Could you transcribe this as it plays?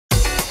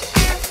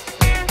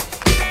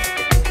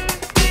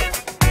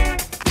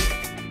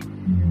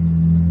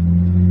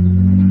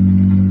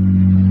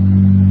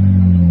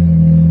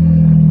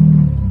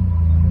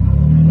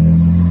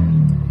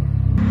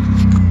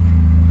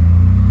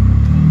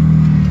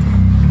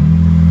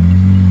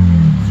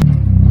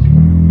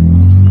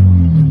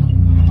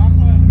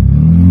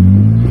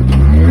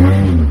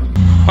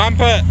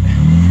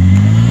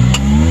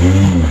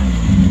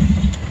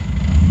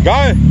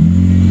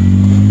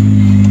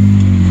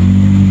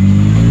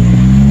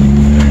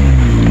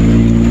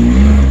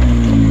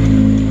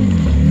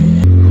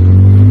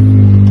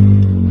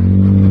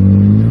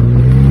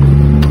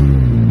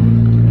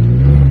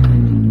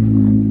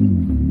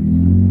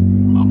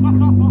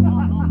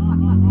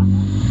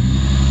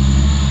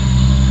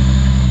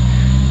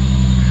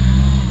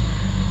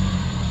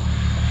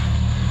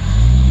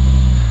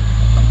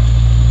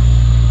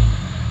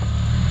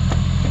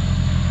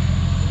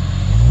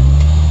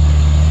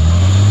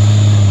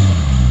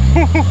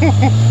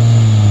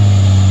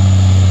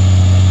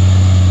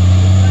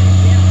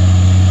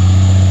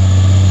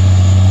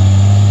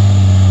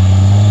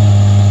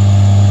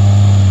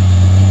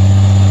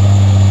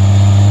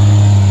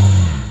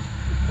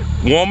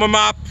Warm them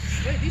up.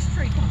 Where did this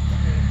tree come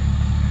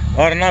from?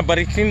 I don't know, but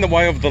it's in the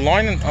way of the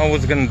line I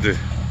was going to do.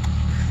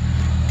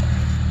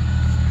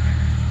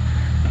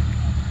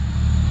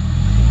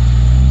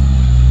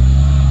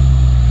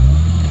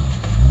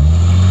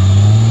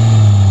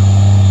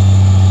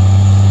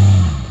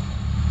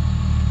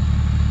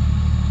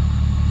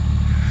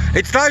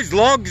 It's those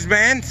logs,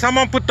 man.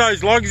 Someone put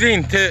those logs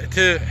in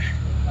to...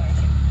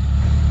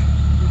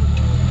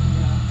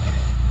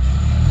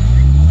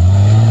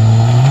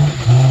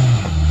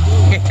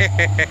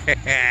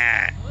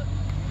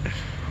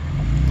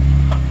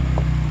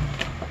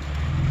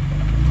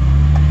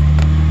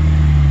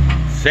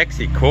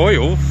 Sexy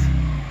coils.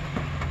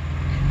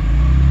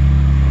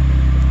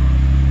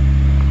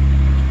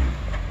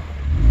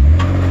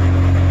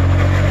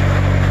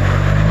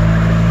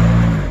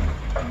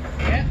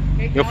 Yeah,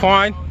 You're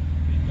fine.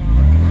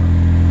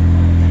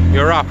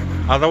 You're up.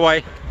 Other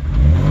way.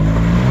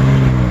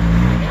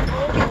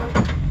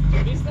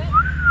 Missed that?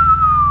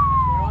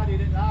 I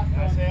did it last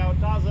time. That's how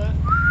it does it.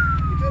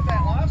 You did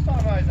that last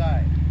time,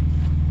 Jose.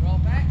 Roll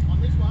back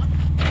on this one.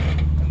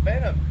 And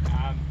Benham.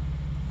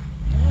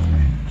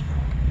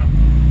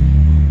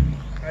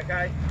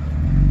 Okay.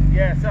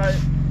 Yeah, so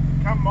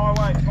come my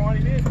way a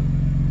tiny bit.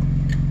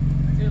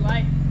 Too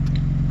late.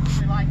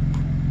 Too late.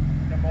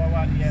 Come my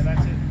way, yeah,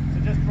 that's it. So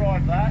just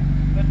drive that,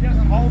 but just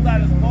hold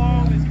that as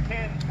long as you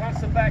can. Once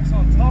the back's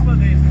on top of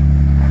this,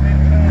 then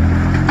turn.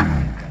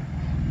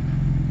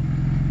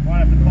 Might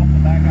have to pop the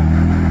back up.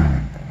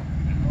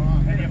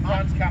 And your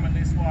front's coming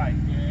this way.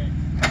 Yeah.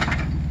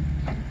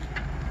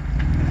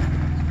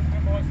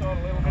 Come my side a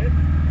little bit.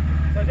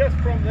 So just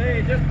from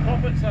there, just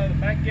pop it so the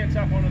back gets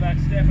up onto that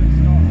step and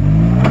stop.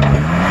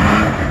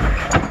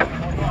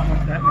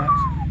 Not that much.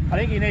 I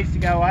think he needs to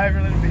go over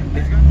a little bit.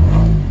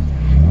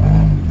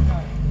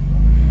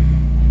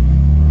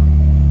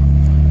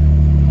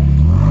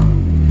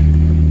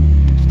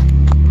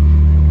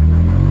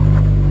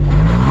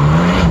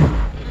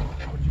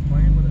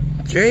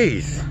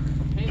 Jeez.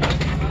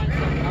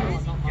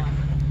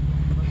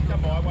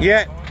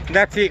 Yeah,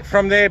 that's it.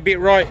 From there, a bit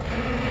right.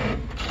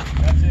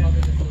 That's it.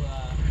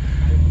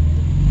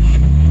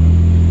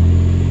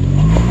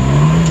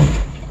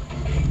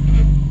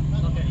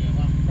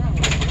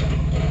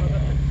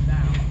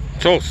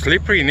 It's all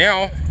slippery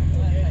now.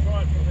 Yeah,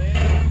 try it from there.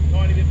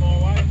 Tiny bit more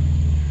way.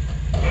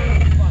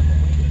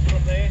 Just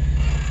from there.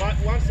 But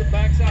once the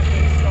back's up,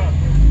 then stop.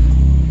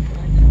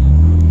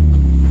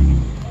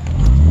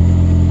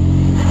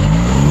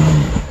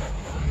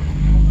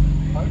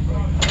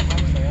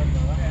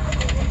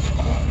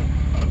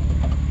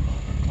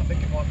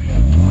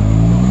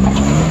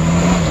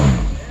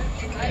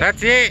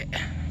 That's it.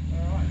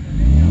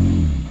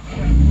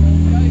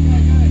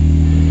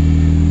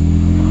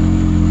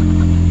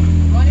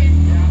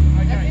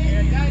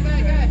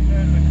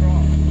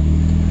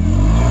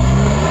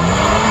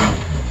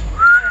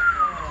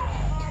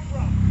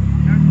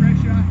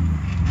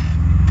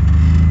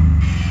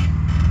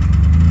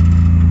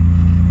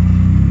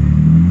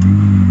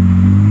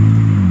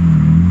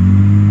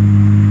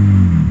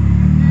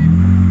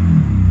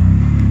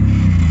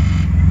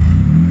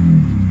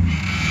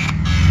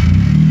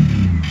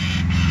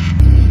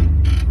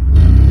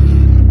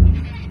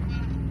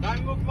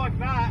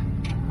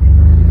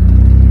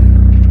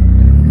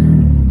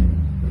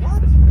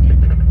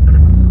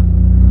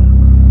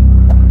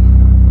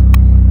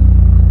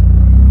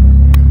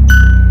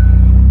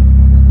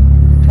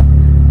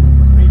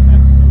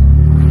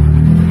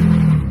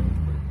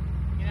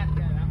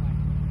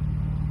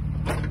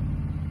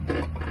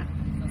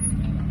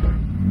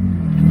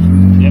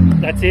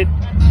 That's it.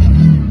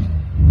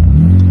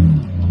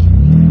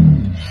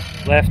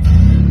 Left.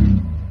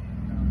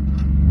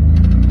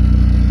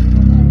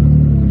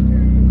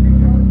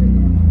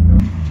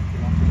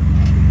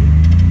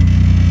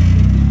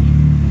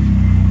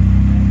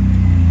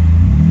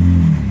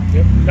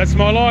 Yep, that's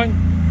my line.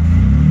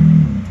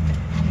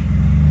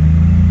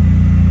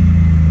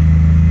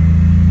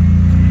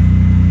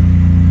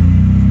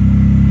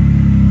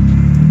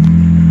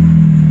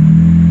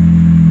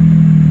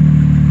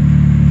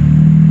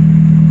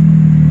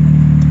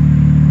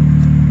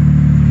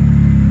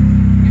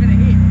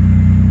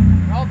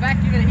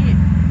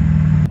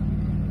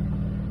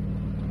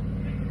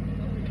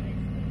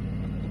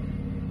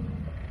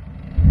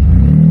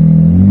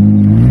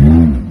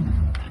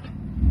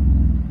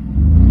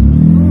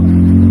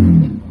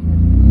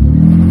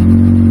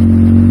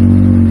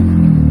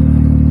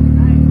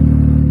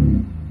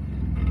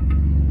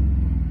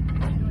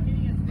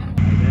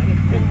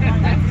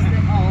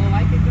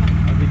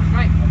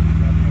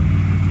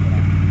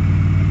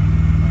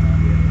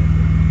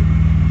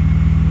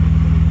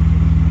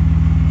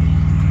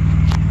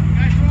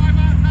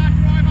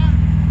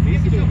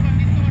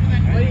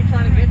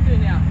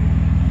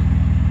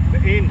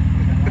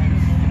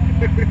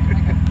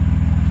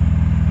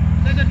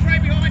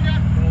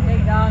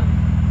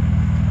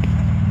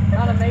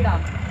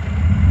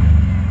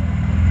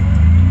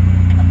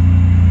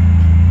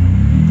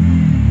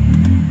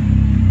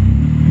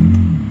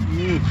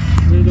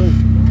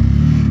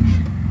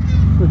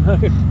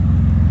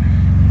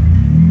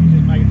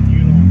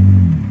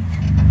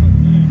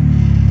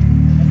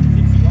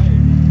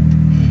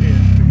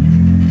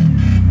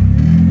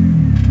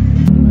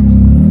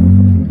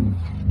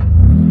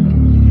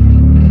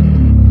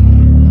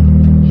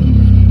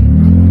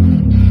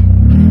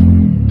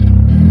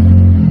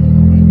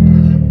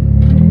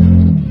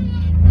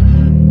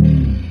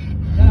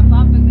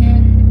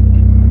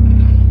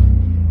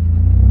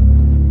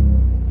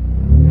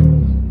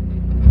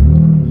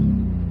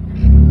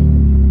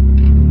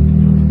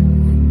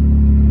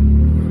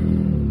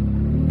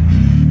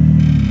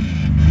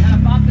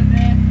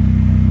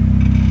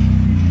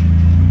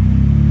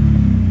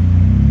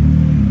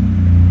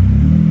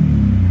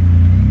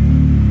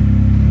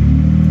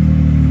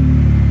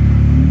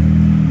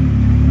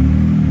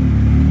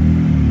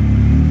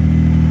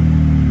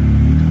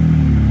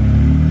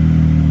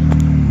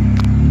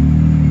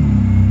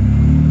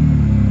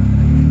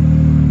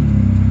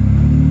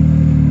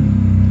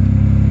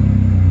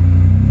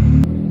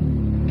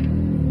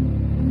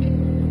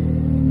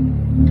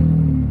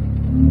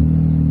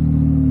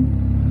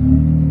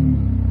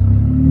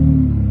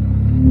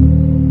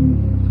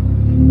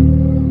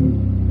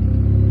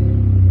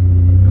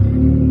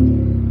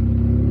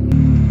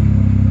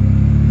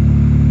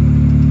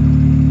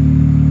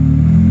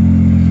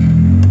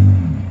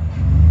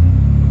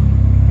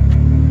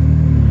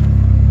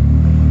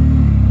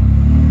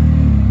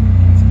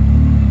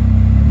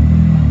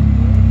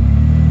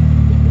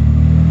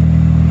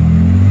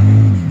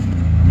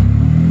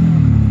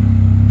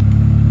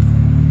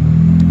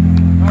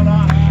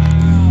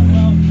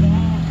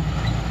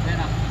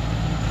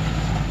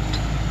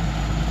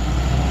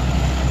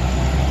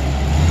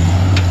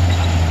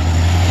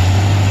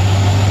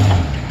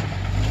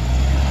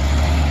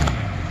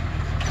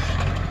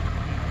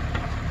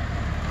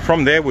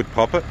 From there would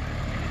pop it.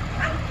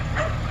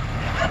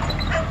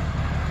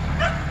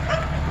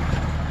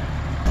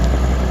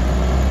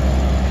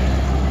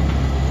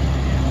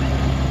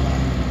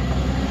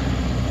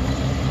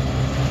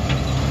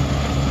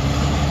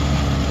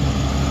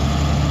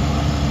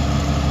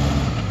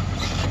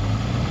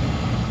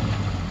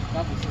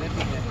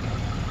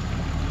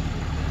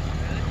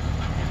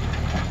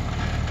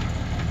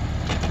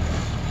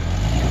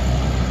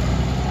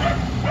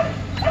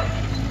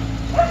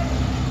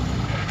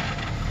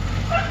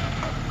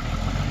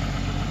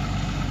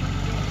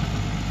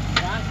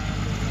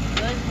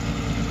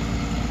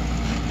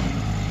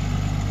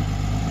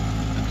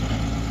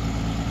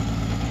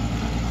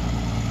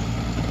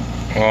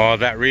 Oh,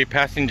 that rear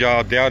passenger,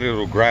 I doubt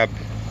it'll grab.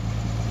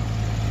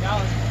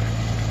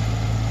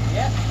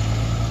 Yeah.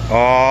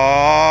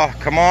 Oh,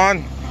 come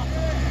on.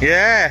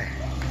 Yeah.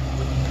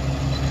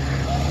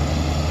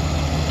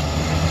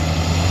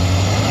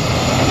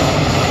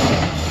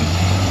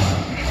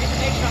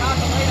 Extra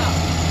half a litre.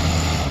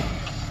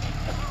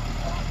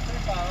 Too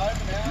far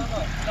over now, aren't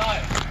they? No,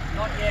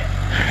 not yet.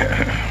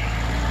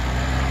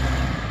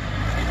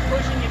 It's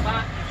pushing your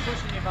butt, it's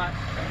pushing your butt.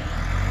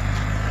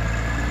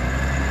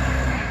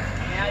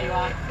 Now you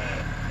are.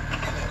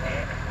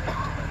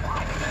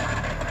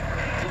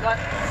 You got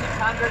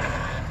 600.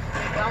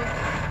 Keep going.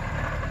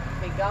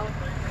 Keep going.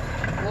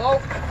 Whoa.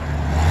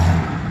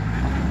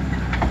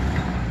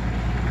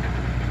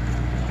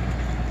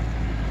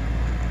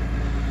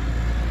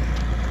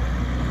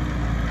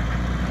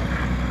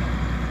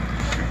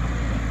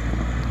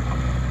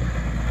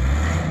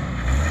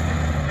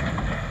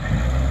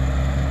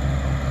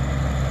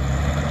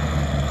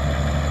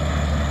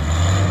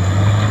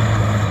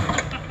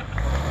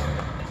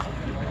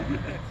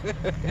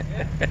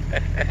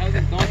 How's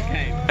it not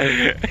came?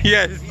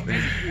 Yes.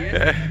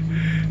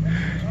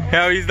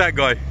 How is that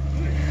guy?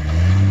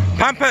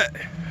 Pump it.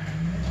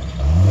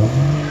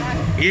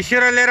 You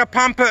should have let her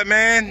pump it,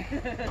 man.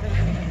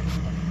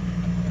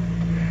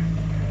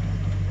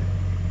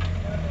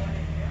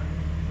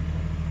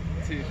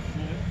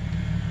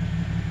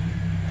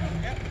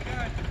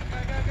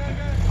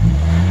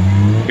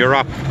 You're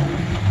up.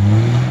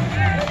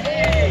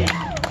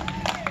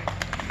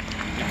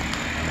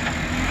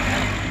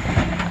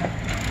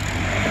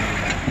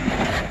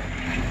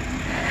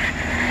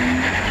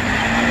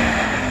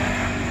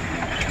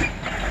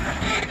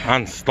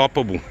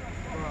 Unstoppable. Yeah,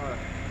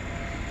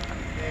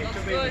 it Looks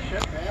should be good. the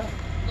ship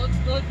now. Looks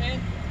good, man.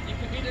 You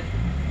committed.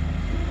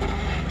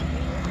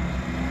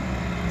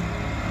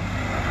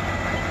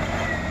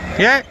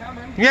 Yeah,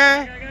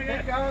 yeah.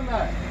 Keep going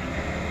though.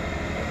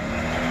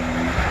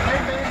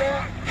 Keep bend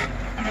out.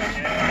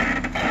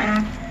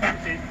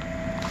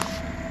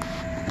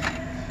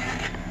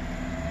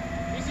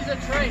 This is a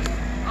tree.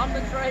 I'm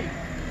the tree.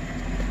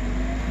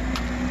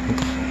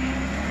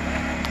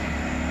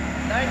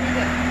 Don't hit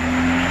it.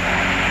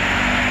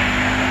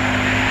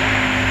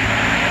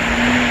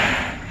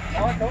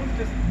 Michael,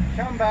 just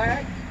come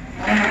back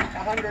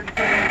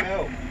 120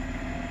 mil.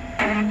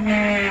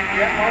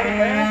 Yeah, hold it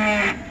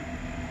there.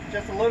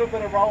 Just a little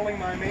bit of rolling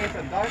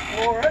momentum. Don't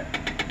floor it.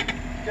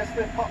 Just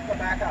to pop the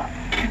back up.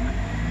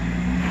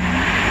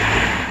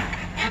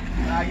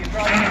 You're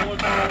trying to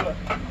look over it.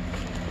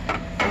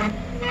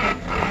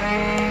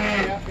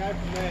 Yeah, go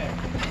from there.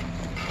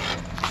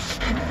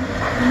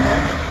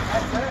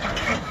 That's it.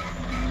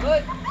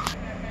 Good.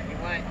 He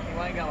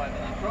won't go over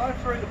that. Drive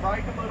through the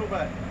brake a little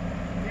bit.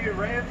 Few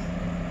revs.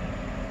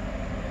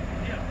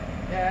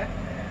 Yeah.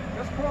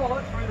 Just crawl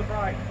it through the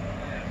brake.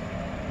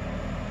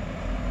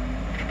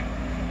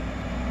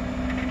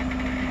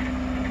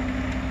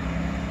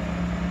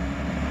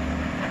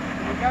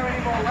 Can we go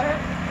any more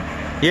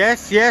left?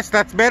 Yes, yes,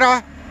 that's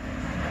better.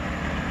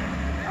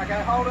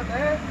 Okay, hold it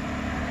there.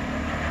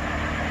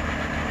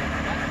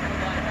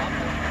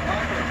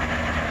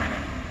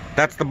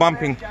 That's the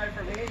bumping. Go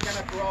from here. You're going to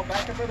have to roll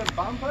back a bit and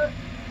bump it,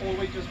 or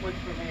we just went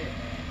from here.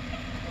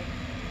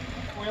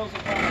 Wheels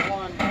are trying to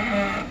line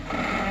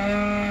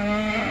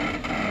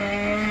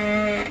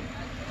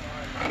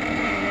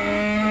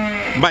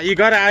But you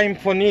gotta aim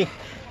for Nick.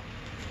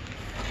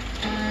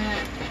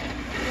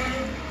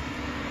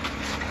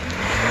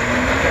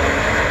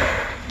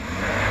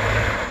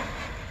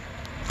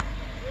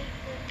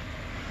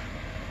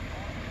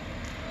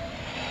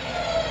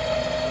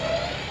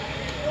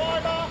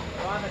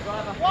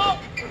 Driver. Whoa!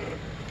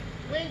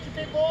 Winch a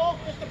bit more,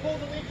 just to pull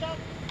the winch up.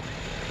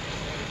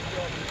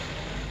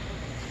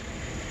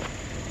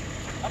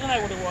 I don't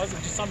know what it was. It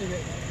was just something that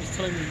was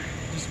telling me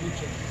just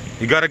switch it.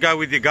 You gotta go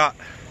with your gut.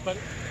 But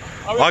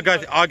I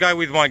go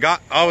with my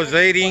gut. I was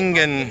eating,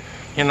 and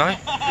you know,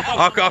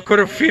 I could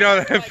have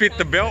fit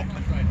the belt.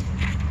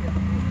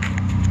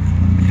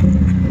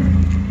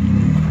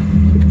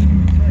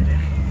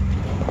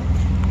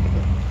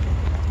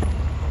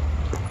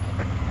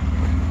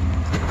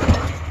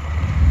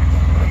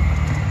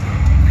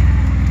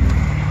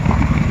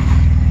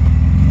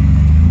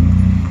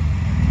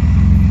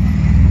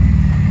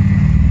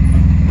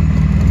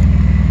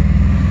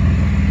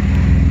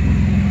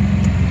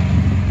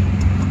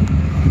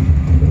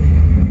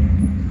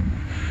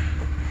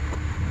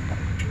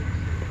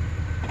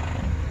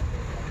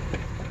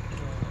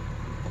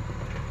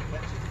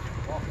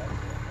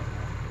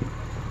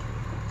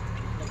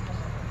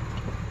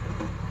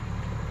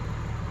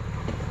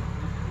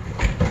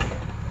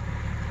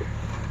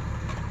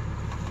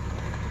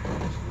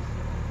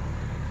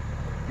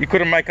 You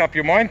couldn't make up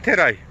your mind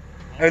today.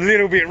 A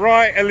little bit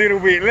right, a little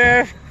bit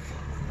left.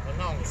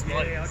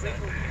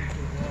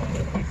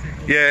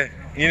 Yeah,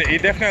 you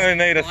definitely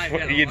need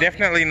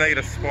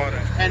a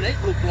spotter. And it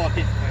looked like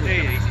it's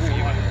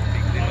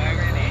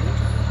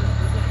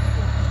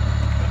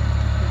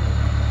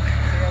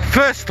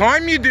First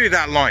time you do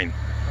that line.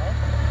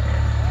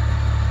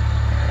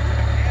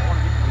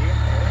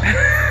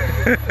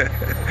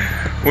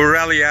 We'll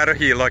rally out of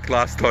here like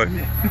last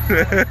time.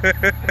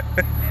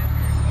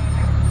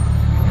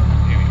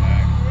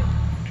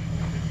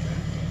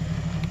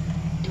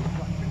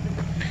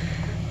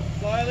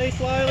 Slowly,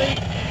 slowly.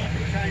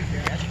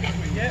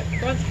 Yep,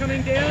 front's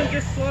coming down,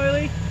 just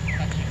slowly.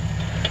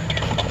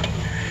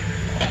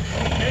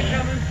 Head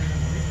coming.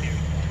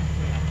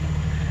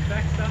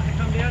 Back's starting to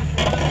come down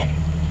slowly.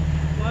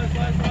 Slow,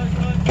 slow, slow,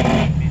 slow.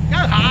 Go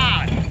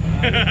hard!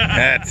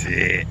 That's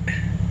it.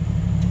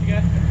 You go.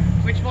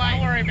 Which way?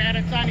 Don't worry about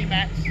it, it's only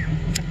mats.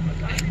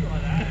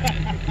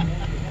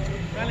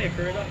 Only a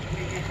cruiser.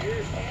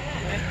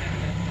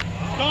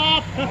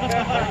 Stop!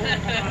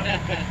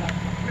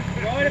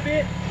 Right a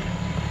bit.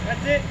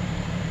 That's it.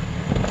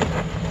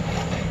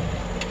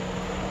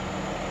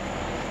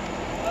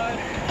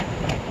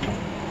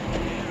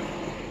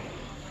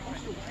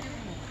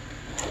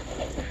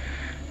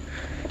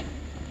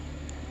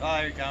 Oh,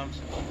 here it comes.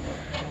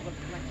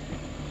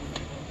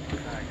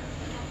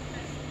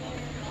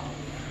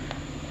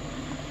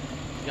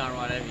 He's going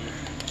right over you.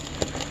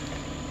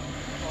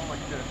 Oh, I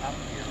should have up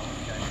here.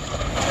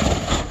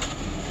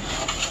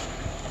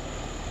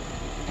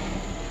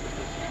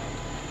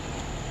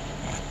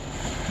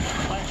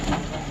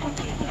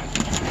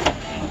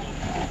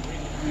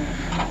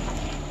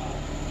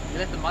 You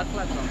left the mud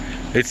flaps on.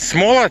 It's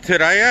smaller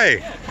today,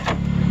 eh?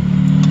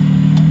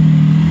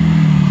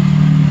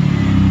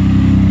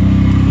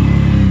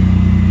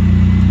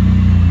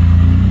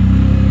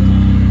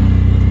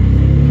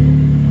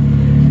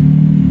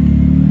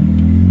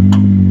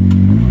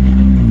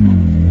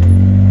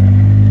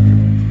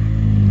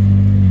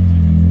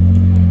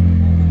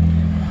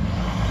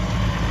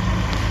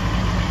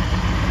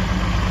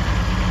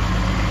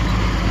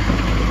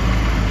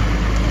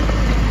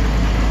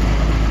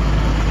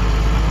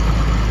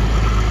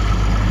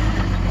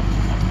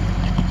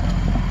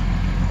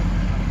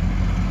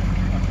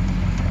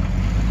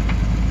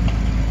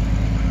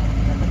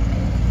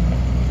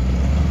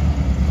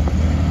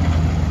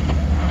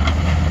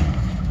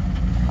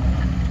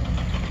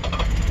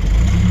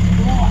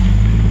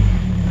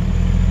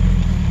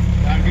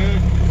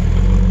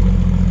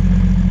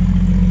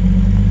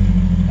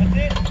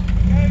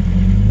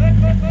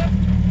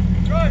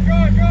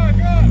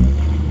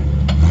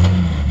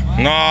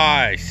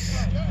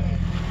 Nice. No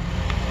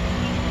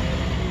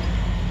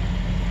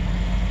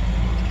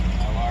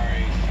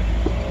worries.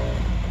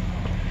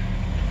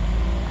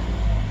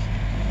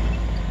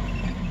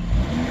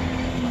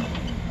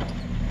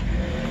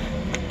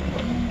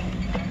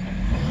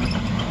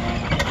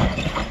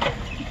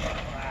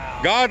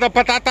 Go the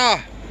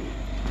patata.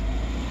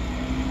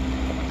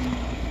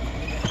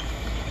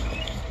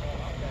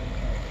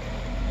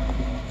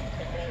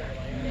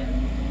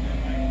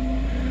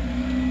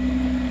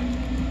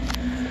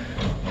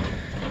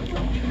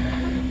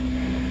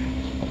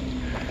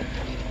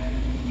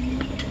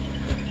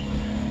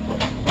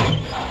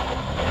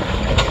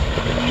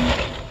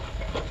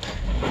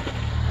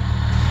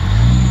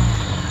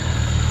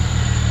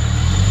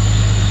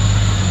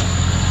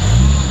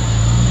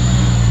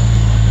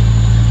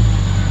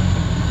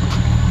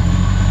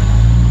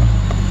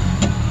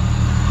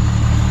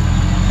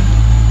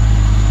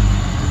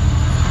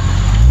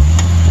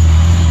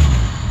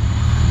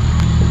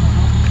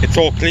 It's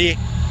all clear.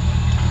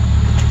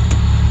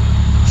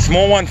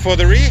 Small one for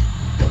the rear.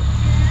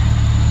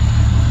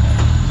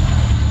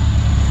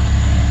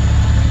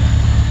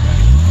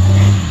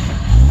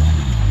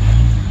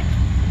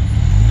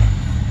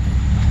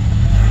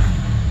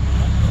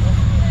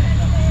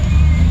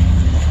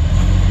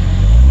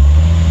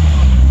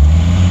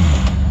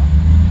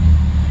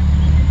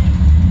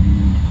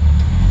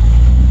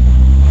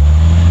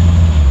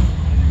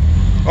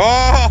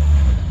 Oh,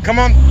 come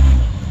on.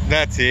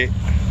 That's it.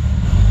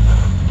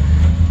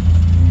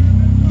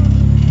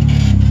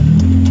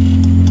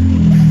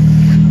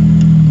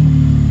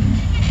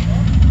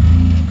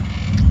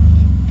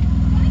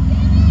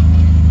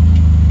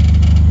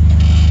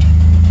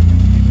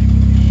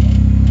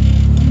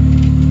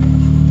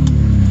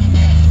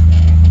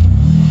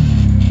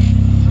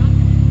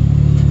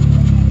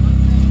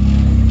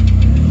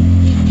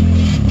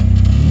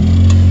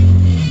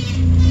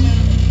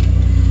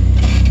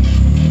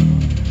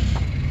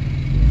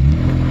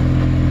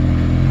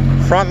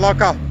 Front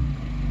locker.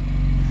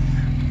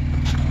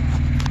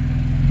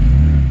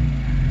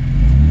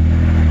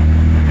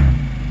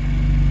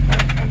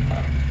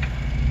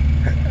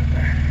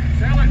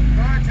 Sell it,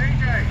 Wrangler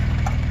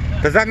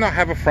TJ. Does that not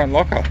have a front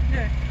locker?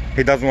 Yeah.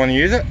 He doesn't want to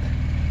use it?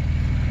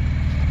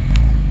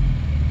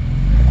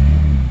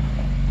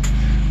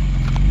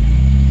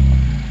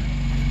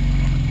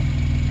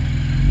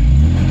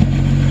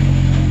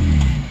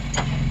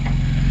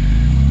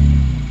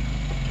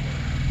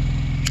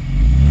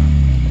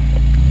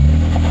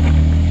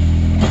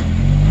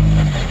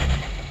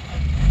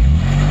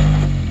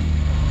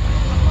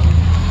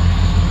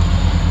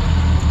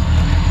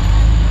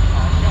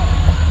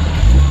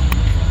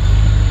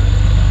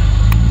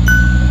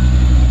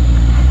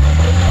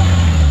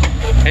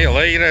 He'll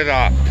eat it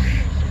up.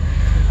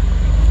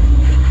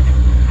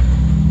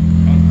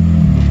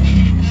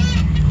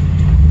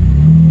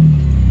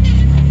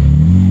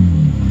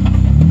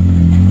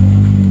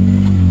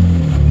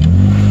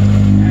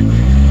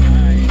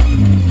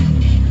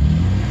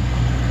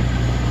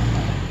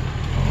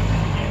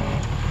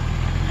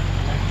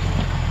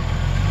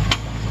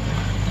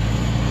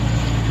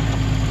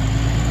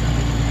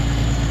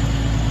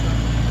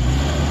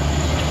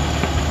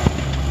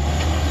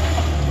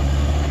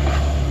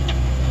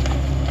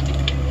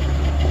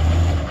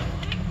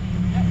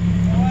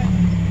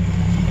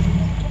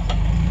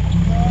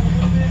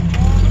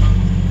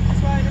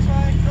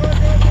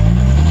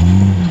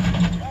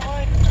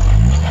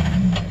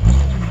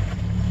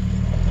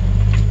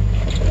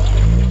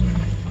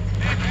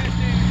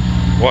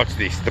 Watch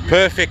this, the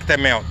perfect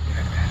amount,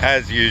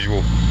 as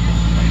usual.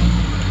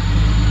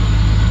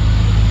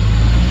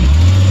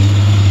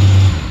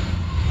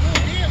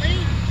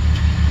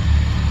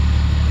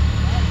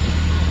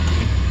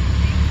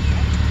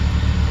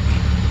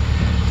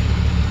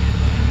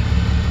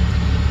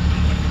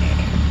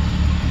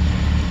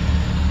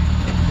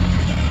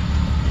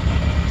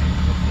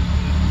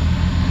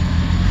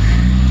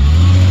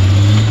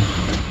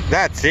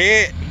 That's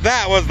it.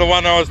 That was the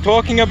one I was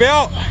talking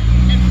about.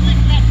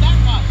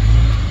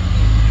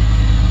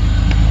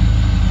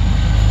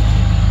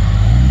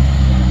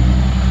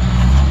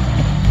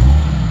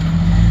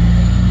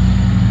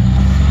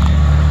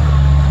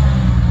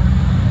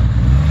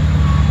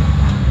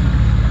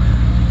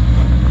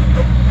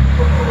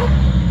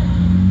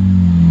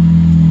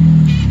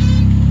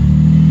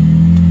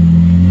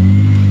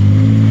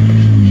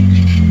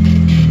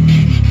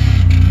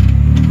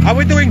 Are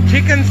we doing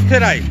chickens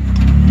today?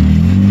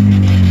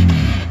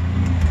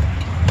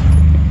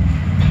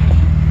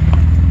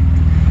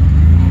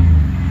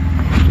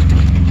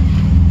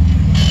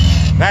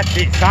 That's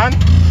it, son.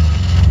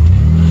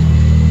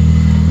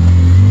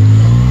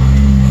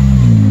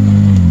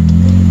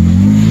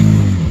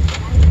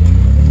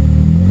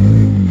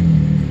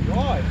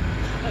 Right.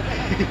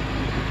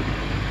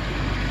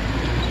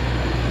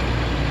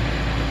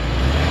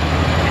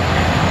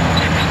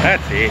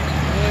 That's it.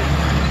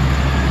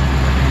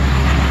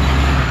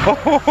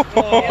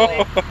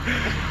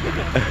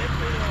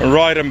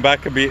 Ride him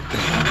back a bit.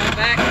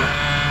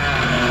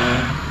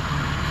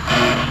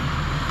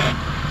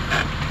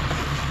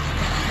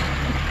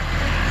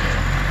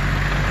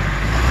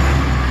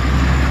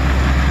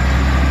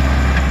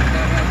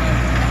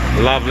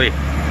 Lovely.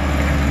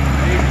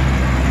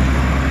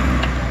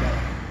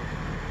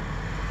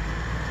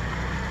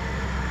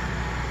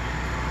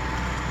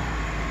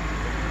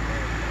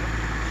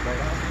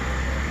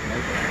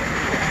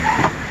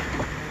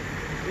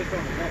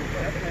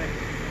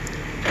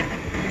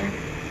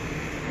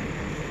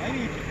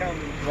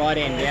 Right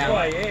end down.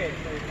 Way, yeah.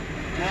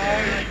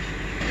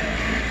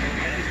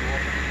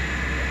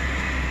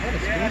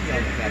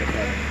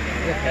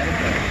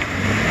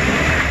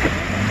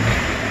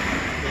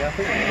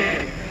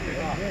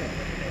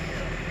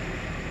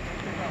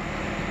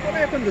 What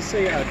happened to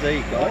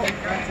CRD, guy?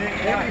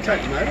 Why did you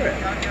take the motor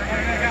out?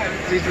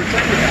 He's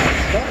returned the car.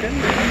 Stop, didn't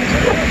he?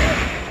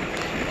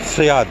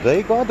 CRD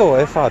God or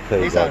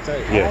SRT God? SRT.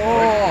 Yeah.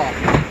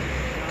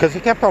 Oh, Because he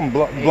kept on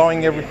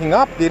blowing everything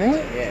up, didn't he?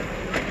 yeah.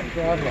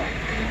 Drive right.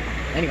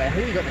 Anyway,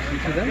 who you got the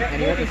switch with them?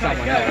 And he went with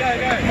someone else.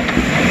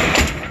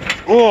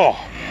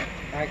 Oh!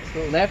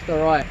 Left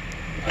or right?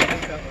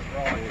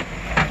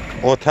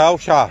 Or tail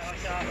shaft.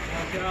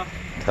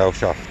 Tail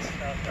shaft.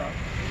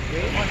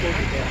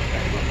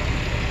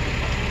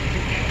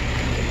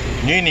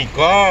 Uni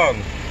gone.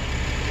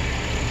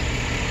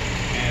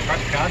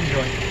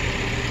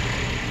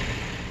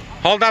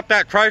 Hold up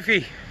that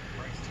trophy.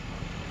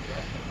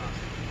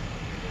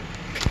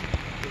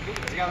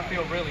 It's going to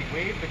feel really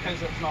weird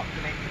because it's not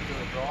connected to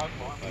the drive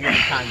line. You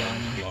can't go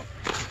in.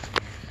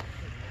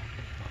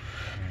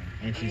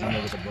 And she's on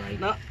there with a brake.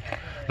 No.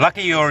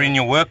 Lucky you're in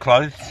your work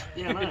clothes.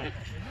 Yeah, I know.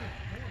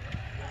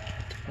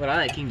 What are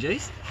they, King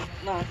G's?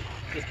 No,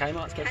 just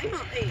Kmart's capsules.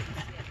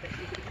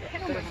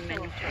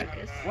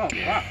 Well,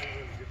 wow.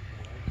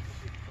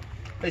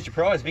 There's your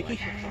prize, Vicky.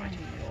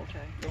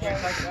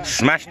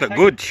 Smashed it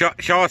good.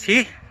 Show us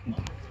here.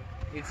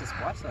 It's a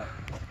splice though.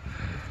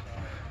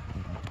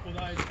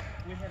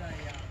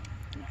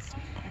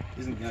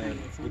 Isn't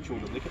which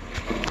one to lick it?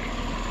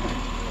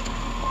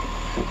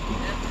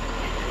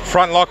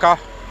 Front locker.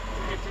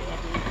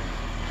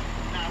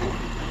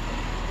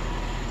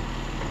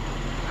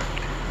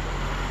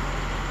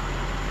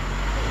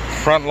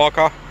 Front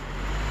locker.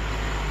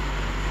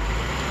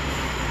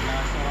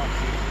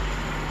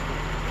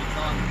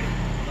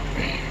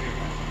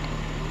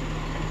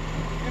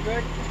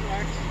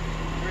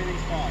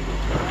 Everything's fine.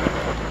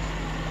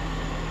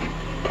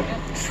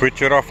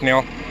 Switch it off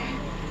now. Some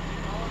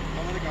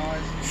of the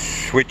guys.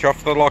 Switch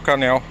off the locker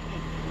now.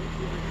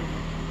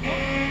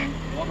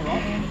 Lock her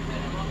off.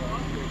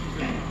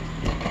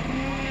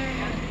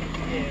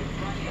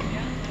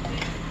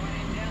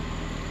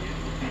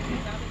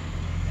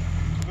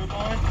 Good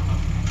line.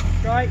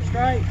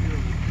 Straight.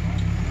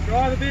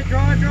 Drive a bit,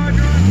 drive.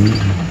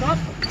 Stop.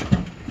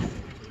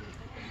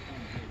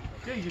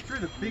 Geez, you threw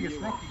the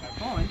biggest rock you could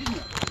find, didn't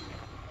you?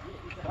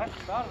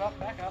 Start it up,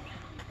 back up.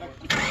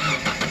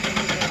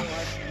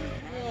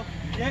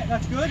 Yeah,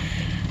 that's good.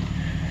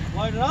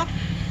 Load it up.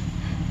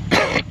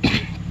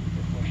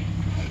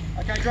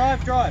 Okay,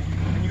 drive.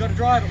 And you got to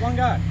drive at one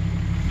go.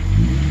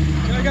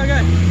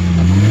 Go.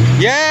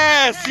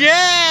 Yes,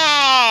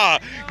 yeah!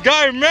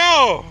 Go,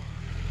 Mel!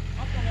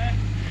 Up on there.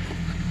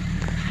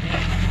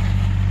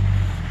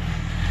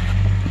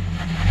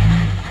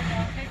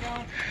 Keep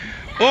going.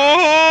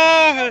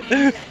 Oh!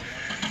 Load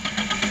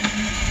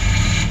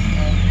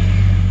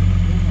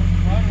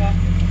it up.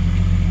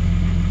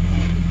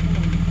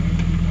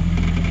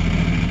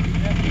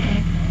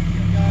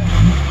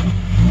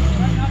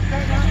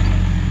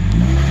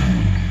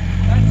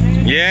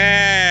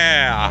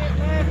 Yeah!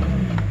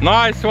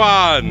 Nice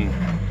one!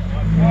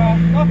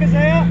 Knock us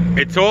out.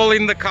 It's all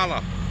in the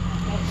colour.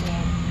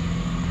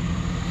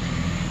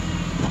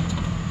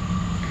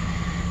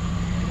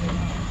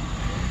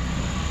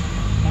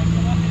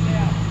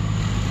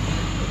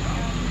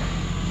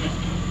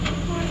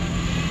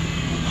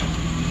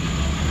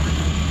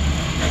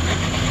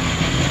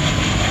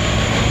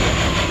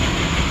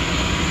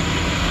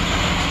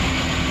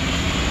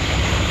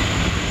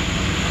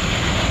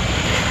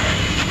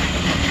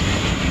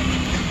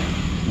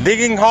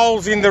 Digging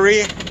holes in the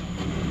rear.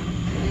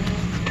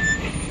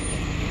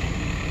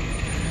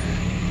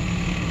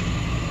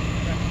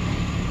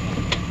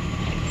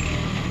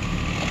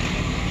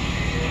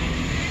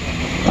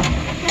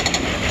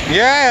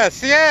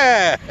 Yes,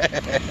 yeah.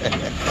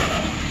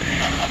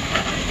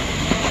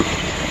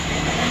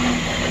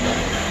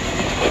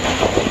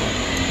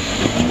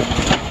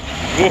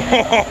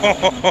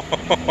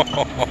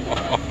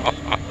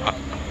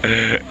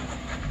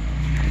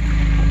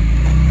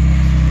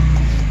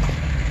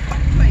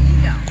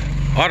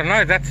 I don't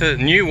know, that's a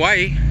new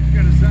way. I'm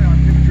going to say I've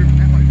never driven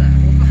that like that.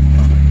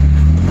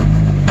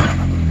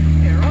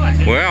 Yeah,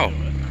 right. Wow.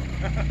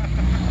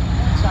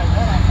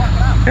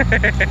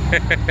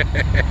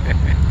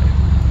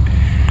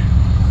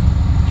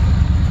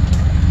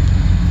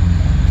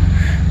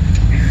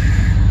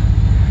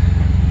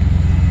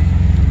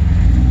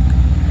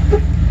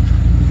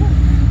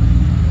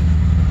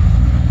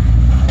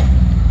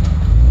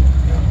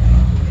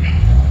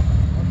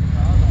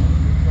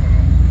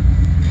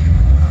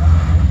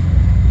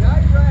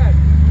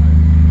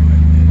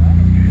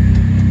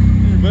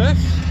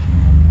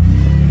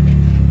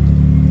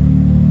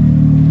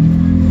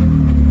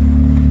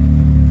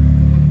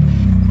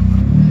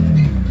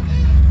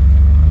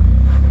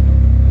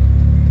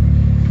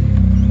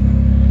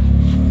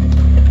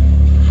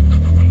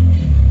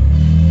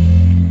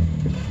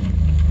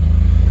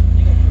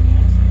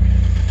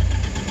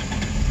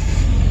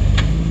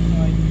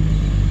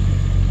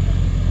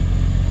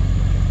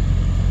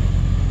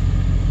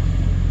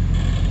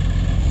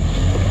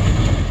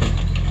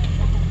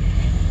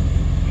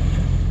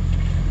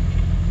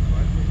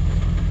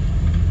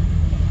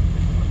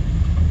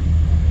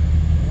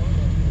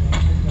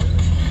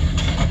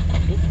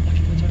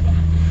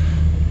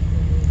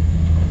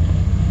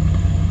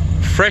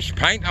 Fresh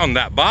paint on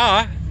that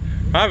bar.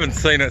 I haven't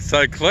seen it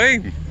so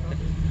clean.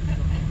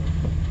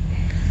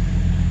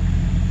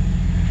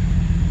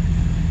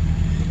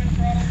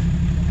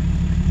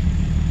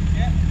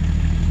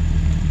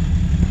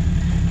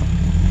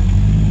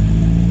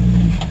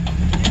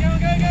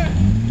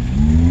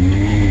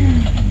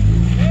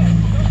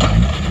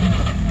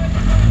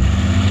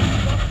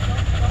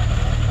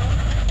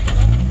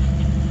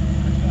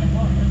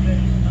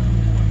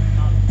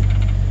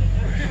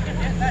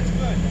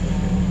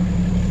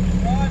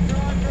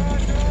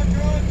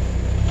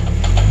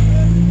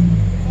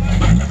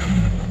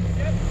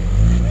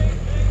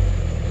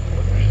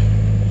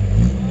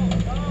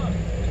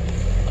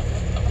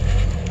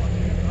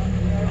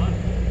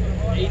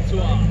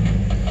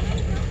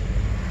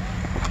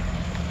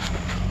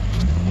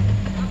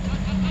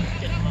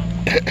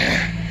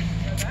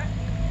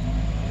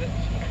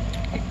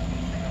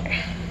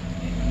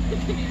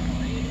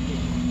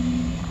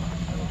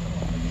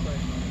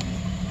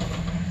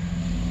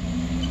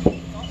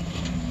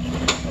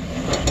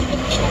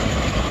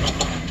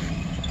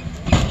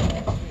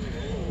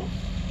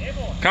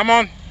 Come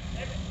on,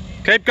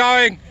 keep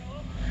going.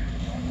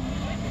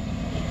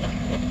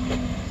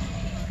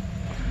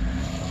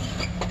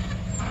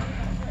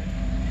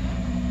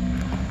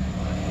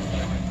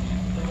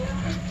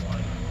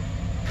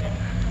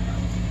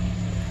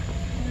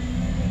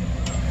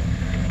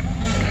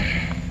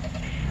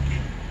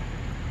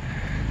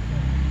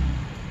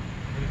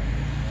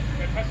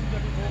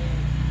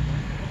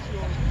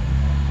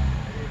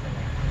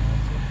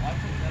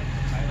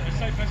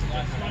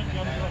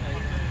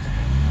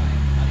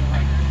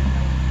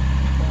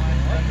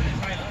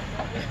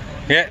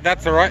 Yeah,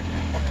 that's all right.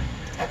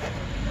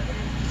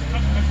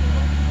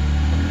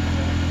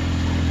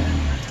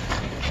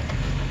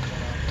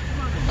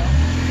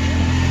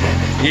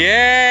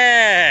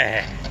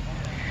 Yeah!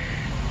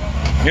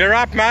 You're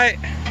up, mate.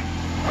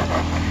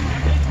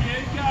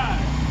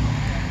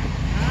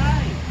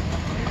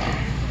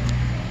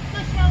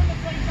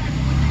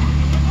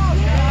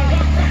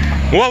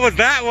 What was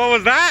that? What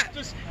was that?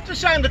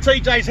 Just showing the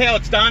TJs how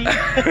it's done. You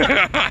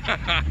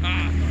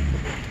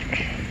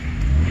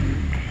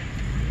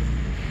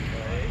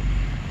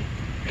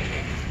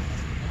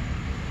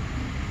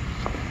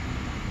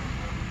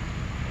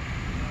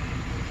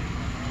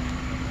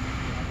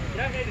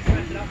don't need to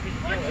smash it up with the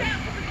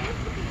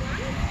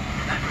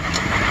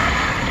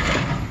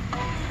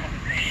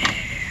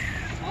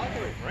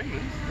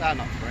Freeman's?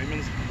 Not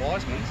Freeman's,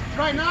 Wiseman's.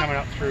 Straighten up. Coming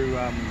up through,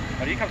 oh,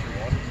 do you come through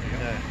Wiseman's?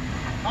 Yeah.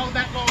 Hold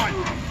that line.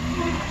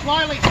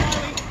 Slowly,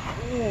 slowly.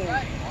 Ooh,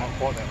 not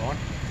quite that line.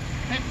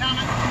 Keep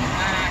coming.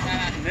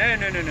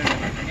 No.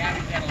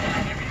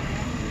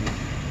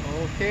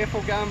 Oh,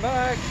 careful going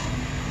back.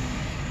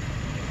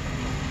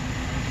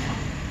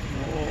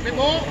 A bit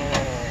more.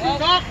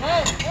 Stop.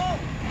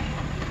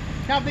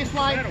 Come this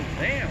way. Settle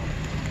down.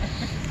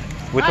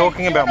 We're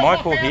talking about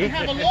Michael here.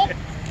 Have a look.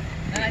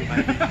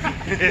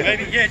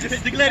 Yeah,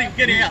 just let him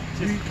get out.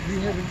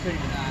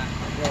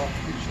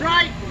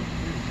 Straight.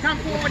 Come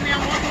forward now,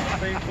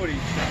 Michael.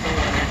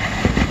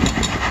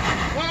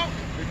 Well,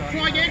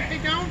 try again.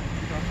 Keep going.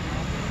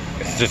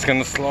 It's just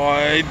gonna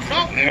slide.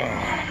 Stop.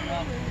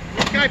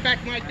 Go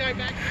back, mate. Go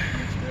back.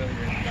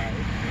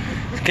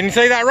 Can you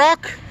see that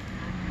rock?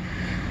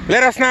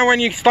 Let us know when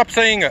you stop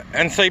seeing it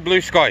and see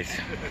blue skies.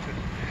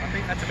 I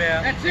think that's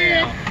about. That's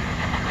it.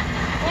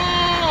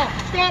 Oh,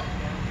 stop.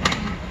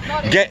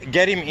 Not it.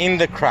 Get him in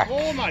the crack.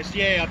 Almost.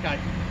 Yeah. Okay.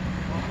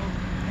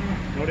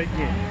 Not it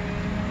yet.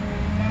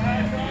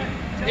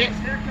 Yes.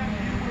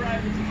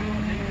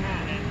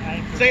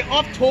 See,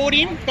 I've taught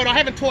him, but I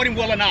haven't taught him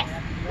well enough.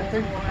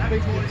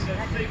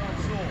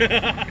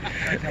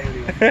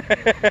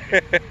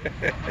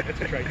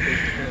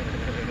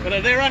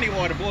 But they're only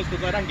wider balls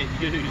because I don't get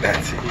used.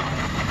 That's it.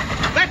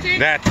 That's it.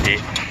 That's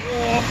it.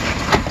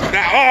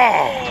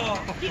 Oh.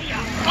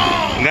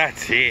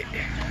 That's it.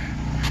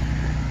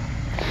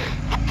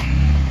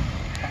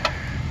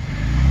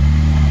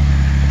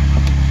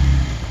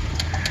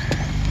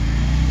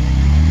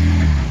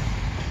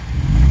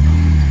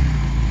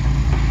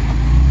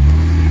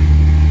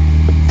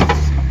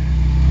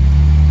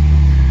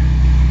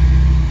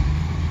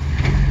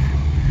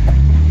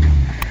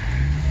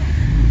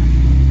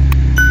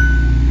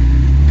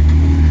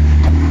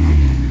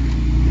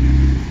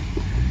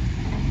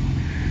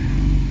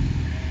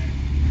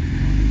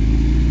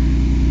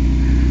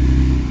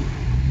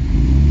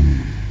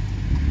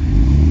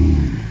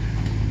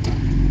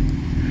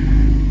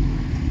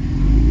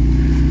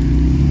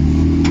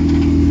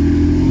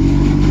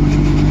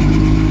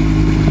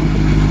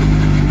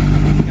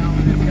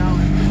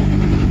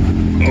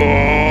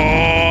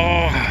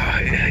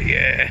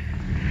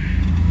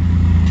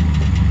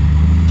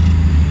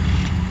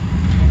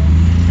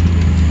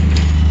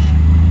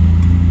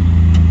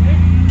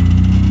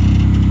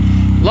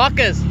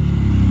 Lockers.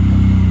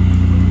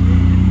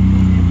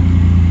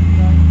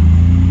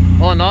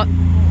 Or not.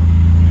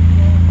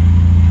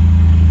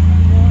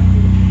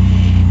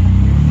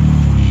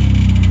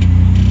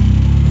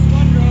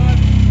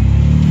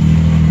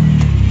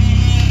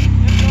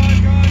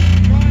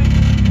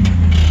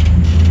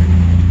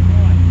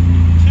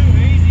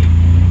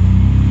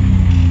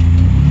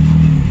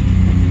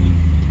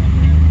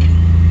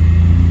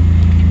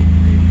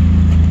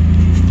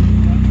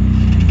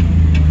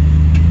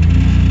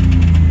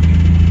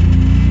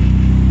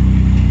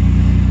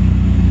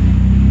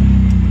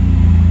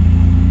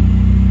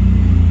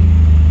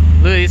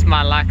 Luis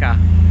Malacca.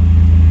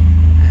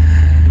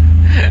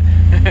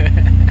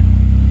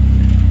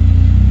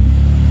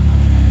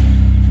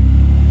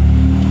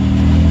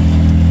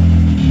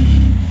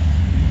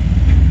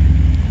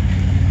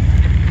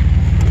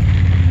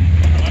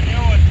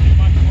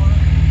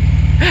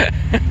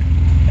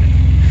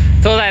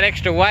 It's all that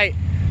extra weight.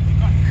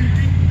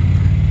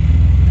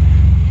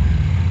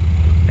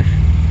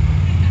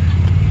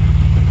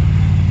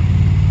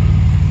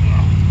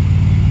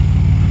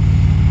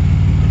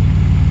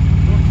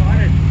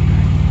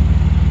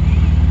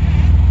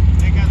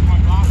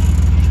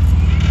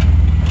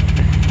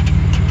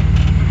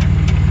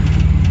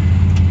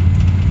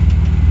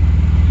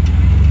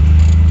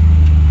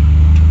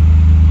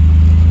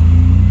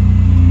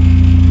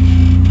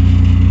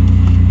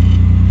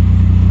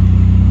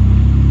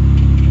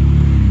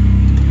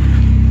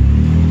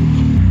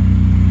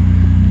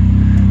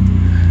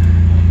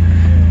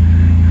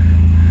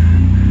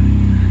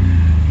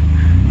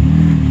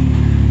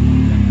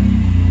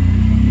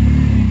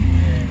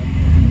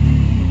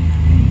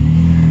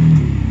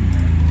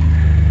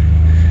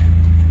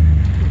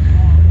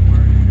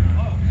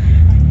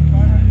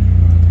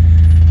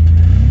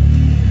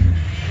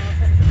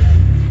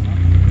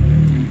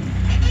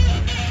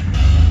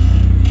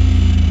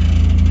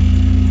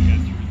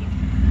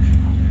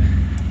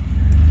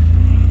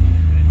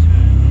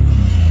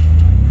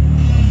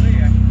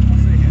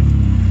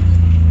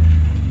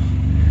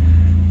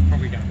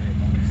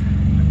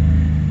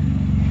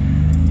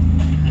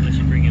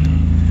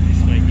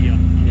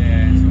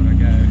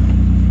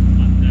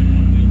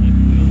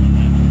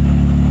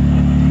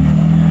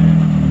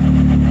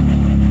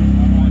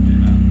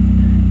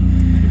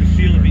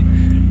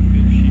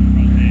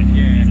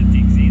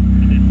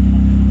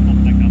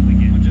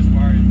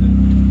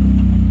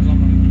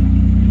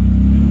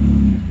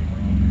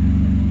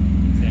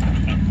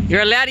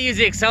 You're allowed to use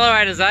the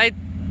accelerators, eh?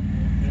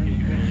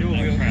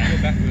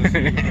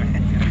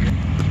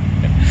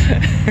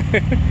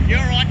 You're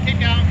alright, keep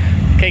going.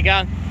 Keep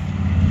going.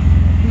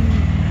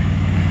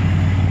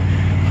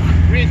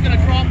 Rear's gonna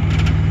drop.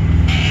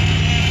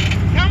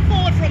 Come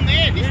forward from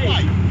there, this way.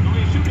 I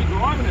mean, you should be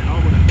driving it, I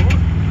would have thought.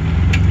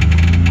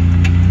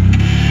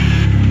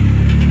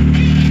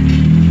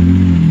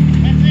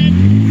 That's it.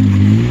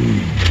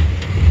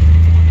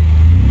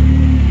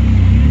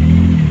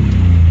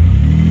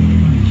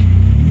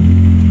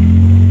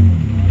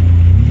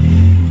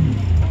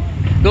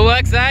 Good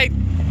work, Zaid.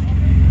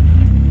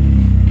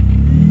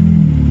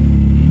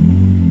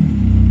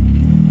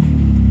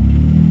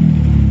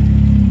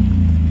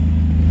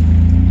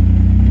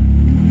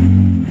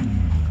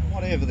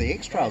 Whatever the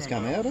X-Trails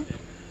come out of.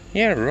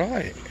 Yeah,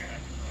 right.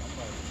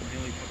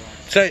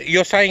 So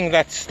you're saying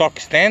that's stock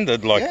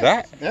standard like Yeah,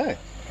 that? Yeah.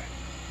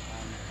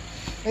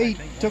 He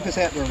took us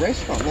out to a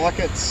restaurant like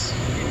it's...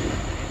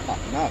 Oh,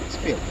 no, it's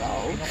fairly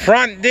old.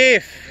 Front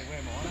diff!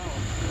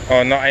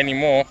 Oh, not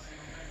anymore.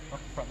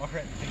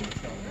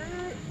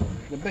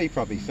 It'd be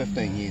probably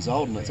 15 years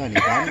old and it's only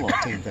done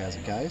like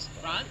 10,000 Ks.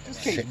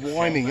 Just keeps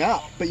winding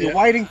up, but you're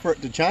waiting for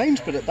it to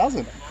change, but it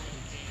doesn't.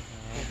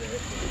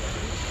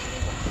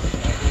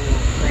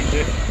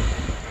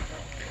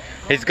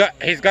 He's got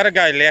to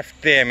go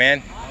left there,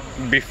 man,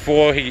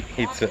 before he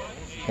hits it.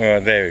 Oh,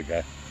 there we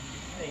go.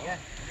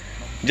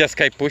 Just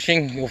keep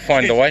pushing, we'll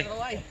find a way.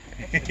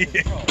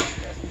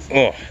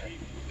 Oh,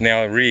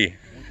 now rear.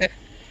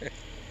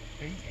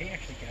 He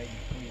actually gave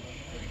me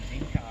for his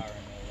in-car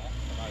and all that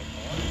from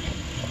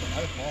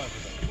 05. 05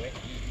 was a wet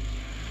year.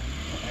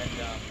 And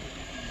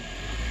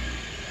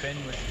Ben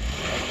was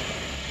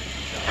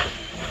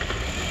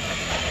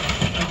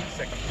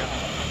second car.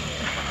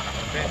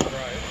 Ben drove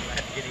and I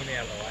had to get him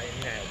out of the way and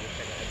you know how good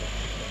they go.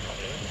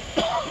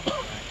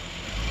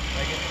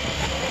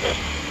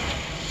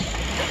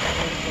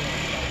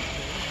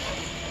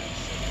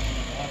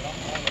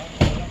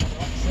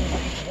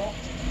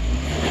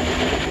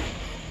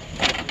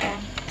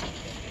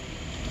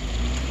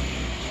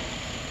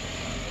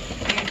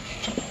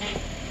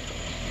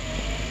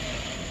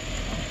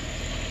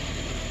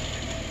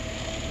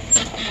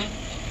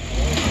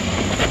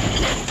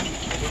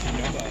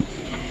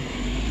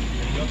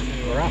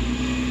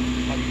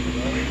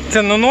 It's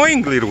an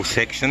annoying little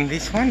section,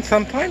 this one,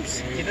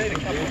 sometimes. You need a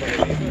couple of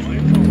those.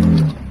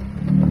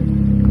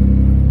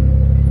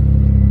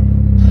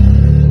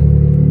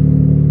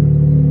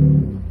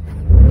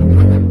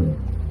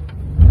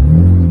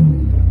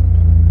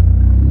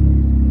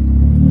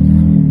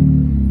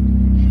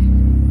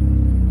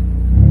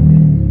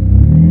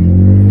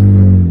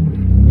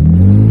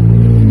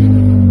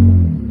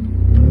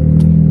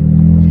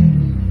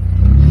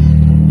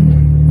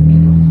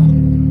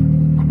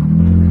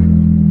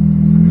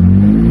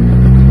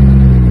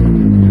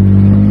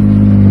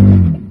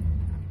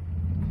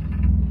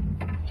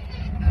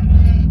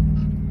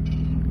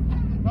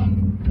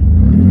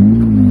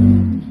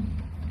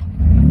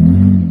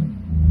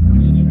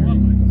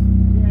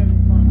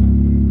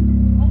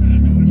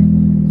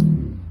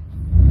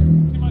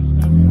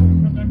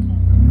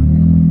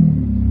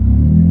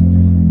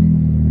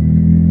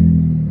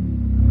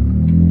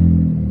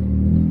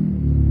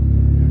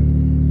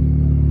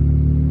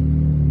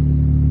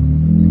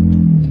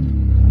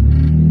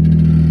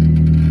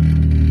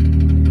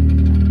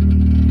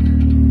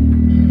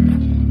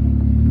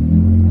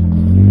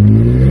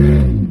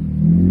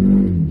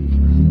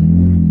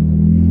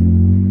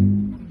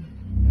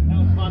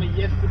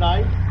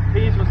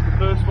 His was the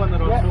first one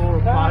that I saw a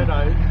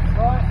photo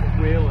of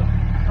wheeling.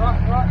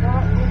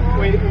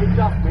 We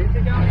just meant to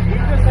go. We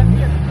just had to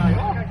get the day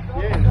off.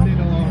 Yeah, instead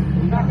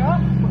of back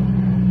up.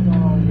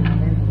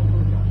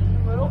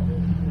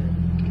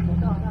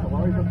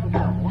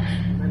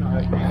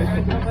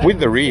 With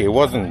the rear, it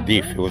wasn't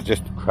diff, it was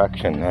just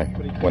traction, eh,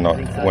 when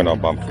I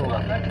bumped.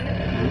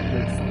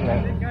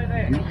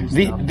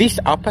 This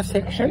upper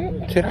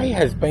section today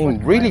has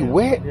been really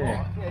wet,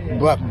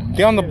 but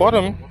down the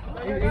bottom,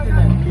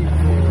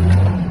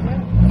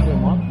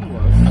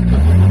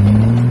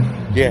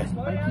 yeah.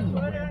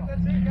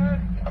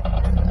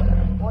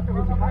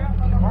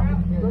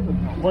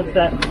 What's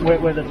that?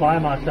 Where the tyre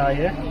marks are,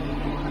 yeah?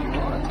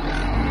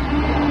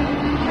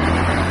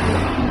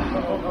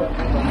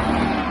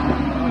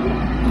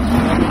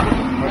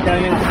 We're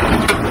going in.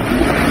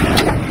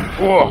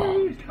 Oh.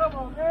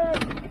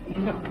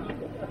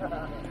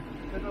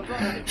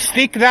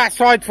 Stick that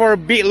side for a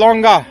bit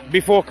longer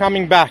before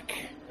coming back.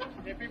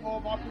 Yeah, a bit more,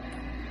 Michael.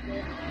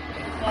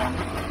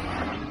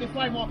 This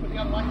way, Michael, the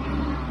other way.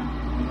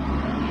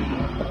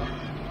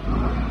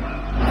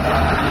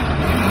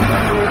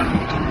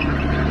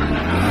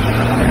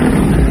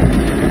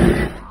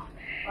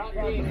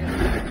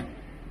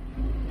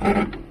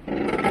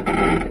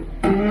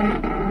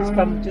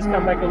 Just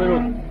come back a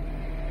little.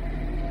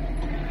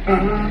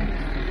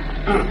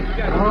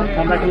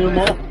 Come back a little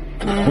more.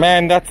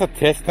 Man, that's a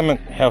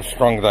testament how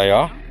strong they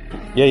are.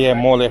 Yeah,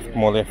 more left,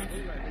 more left.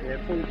 Yeah,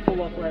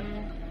 pull off left.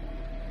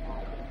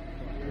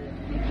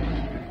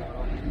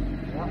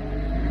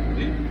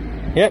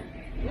 Yep.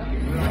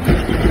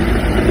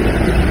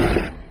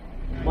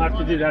 Might have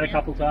to do that a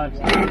couple times.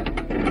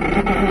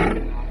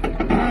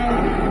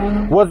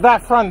 Was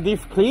that front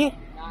diff clear?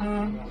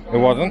 It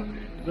wasn't.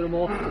 A little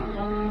more.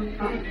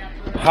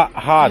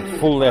 Hard,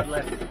 full left.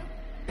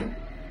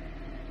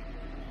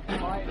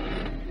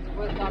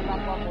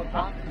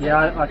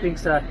 Yeah, I think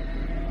so.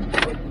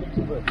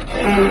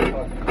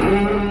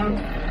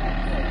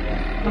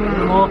 A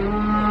little more.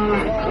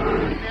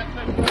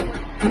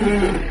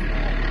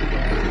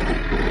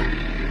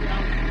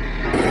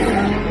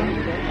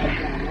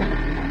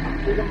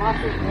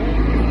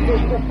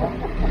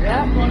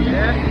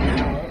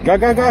 Go,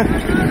 go, go.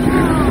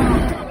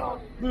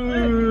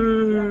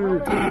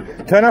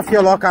 Turn off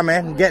your locker,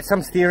 man. Get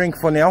some steering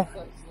for now.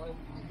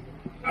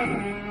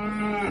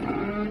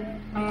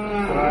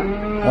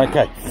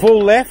 Okay,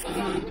 full left.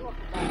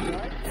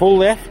 Full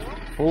left.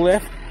 Full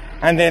left.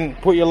 And then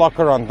put your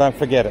locker on. Don't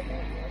forget it.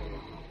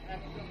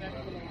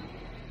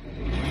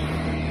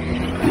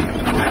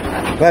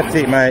 That's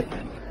it, mate.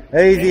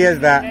 Easy as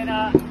that.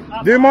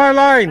 Do my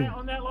line.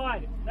 On that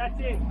line. That's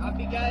it. Up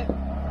you go.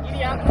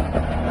 Giddy up.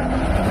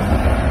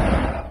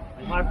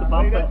 You might have to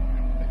bump it.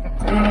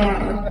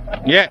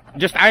 Yeah,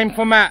 just aim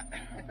for Matt.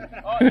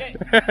 Oh, yeah.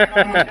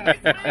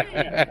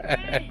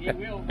 He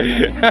will.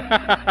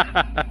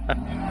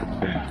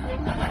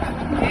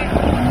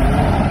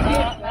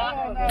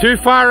 Too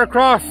far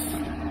across.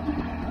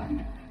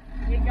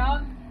 Keep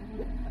going.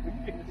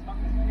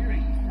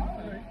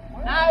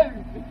 No.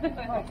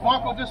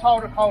 Michael, just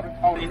hold it.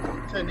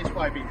 Turn this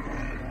way a bit.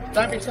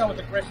 Don't be so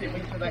aggressive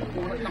into that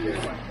corner. Come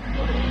this way.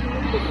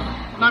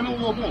 No,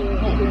 more.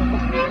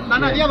 No,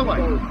 the other way.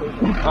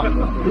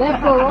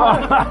 Left or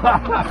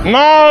right?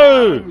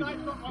 No!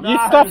 You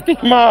stuffed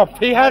him up.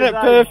 He had it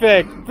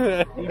perfect.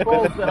 He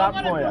balls it up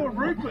for you.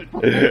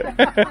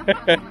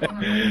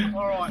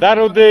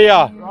 That'll do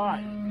ya.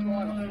 Right.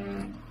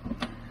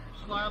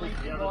 Slowly,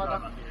 drive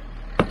up.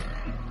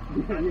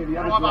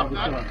 Drive up,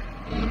 Dad.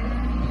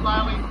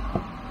 Slowly.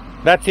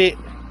 That's it.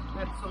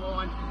 That's the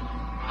line.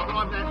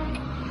 Drive that.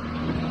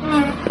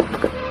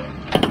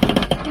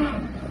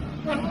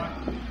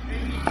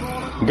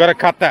 Gotta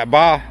cut that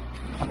bar.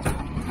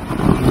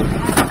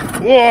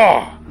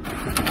 Whoa!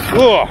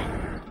 Whoa!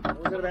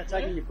 What was it about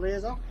taking your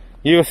flares off?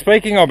 You were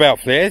speaking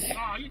about flares.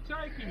 Oh, you're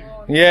taking.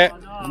 Yeah.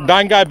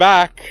 Don't go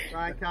back.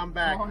 Don't come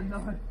back.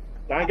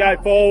 Don't go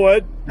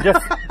forward.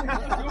 Just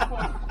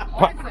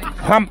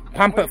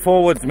pump it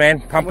forwards,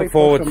 man. Pump it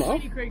forwards. No.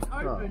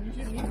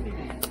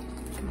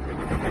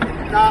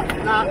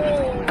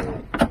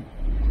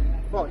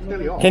 Well, it's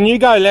nearly off. Can you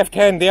go left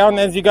hand down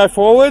as you go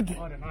forward?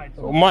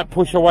 It might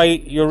push away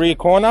your rear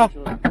corner.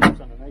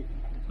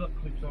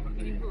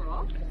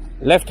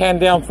 Left hand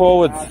down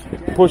forwards.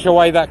 Push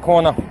away that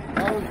corner.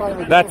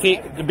 That's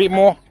it. A bit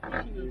more.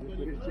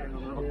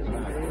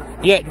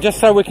 Yeah,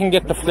 just so we can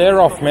get the flare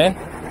off, man.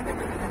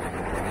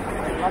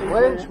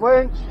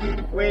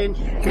 Winch.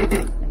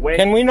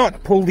 Can we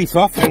not pull this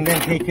off and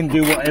then he can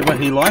do whatever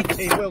he likes?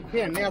 He will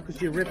can now because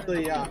you ripped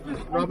the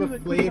rubber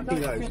flare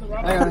thingos.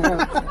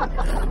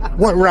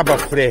 What rubber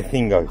flare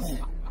thing goes?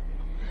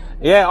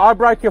 Yeah, I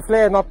broke your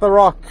flare, not the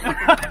rock. How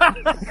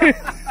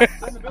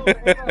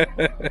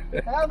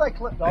are they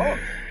clipped off?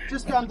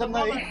 Just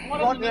underneath.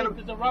 Right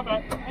down. The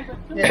rubber.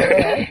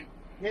 Yeah.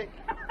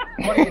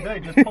 What do you do?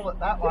 Just pull it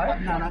that way?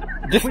 No.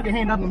 Just put your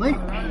hand underneath.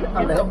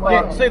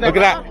 Yeah, see that? Look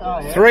at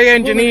that. 3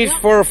 engineers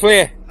for a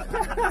flare.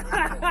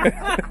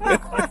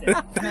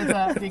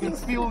 You can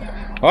feel.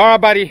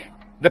 Alright, buddy.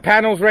 The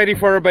panel's ready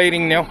for a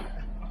beating now.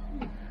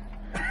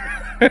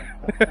 I've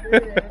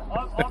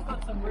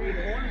got some weird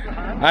corners at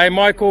home. Hey,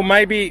 Michael,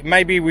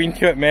 maybe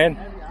winch it, man.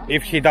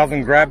 If she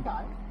doesn't grab.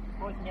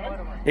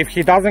 If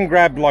she doesn't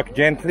grab like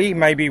gently,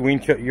 maybe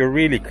winch it. You're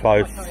really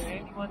close.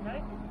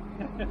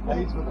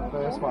 These were the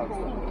first ones.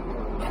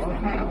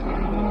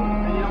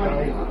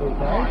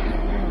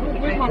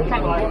 Where's my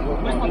truck?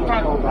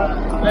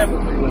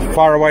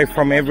 Far away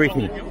from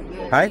everything.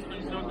 Hey?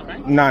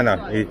 No,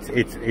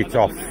 it's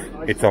off.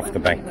 It's off the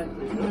bank.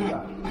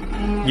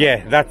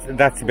 Yeah,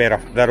 that's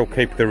better. That'll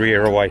keep the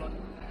rear away.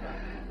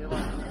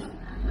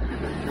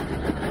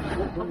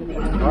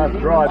 I've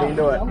drive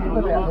into it.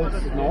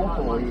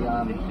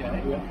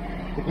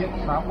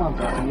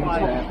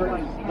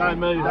 Don't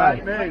move,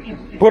 hey.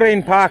 Put it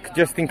in park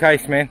just in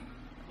case, man.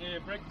 Yeah,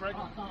 break.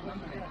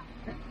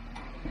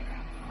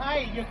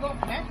 Hey, you've got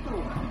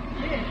petrol.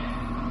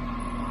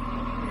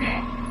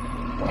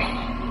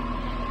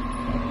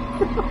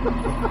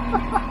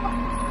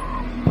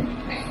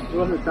 You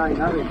wasn't saying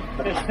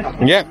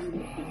nothing. Yep,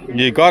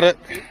 you got it.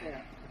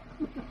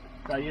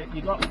 So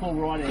you got full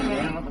right hand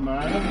down at the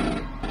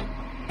moment.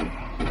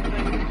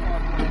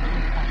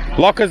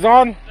 Lockers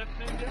on.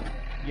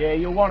 Yeah,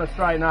 you'll want to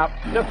straighten up.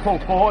 Just pull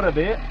forward a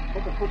bit.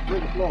 Put the foot through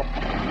the floor.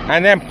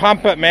 And then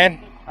pump it, man.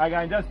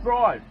 Okay, just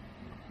drive.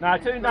 No,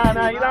 you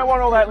don't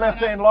want all that left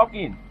hand lock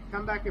in.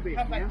 Come back a bit.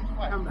 Come back.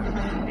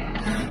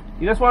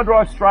 You just want to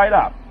drive straight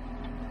up.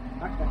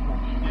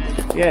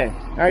 Yeah,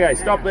 okay,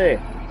 stop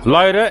there.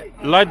 Load it,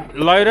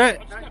 load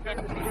it.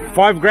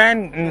 5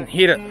 grand and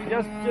hit it.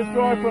 Just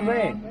drive from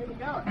there.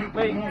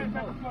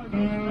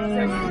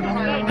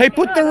 He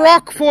put the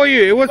rock for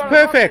you. It was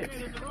perfect.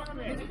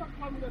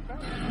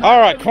 All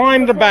right,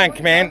 climb the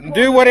bank, man.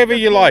 Do whatever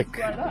you like.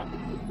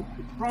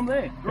 From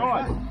there,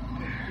 drive.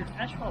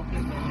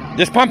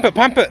 Just pump it,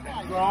 pump it.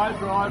 Drive.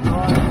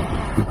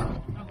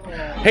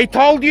 He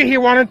told you he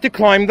wanted to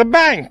climb the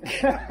bank.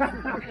 All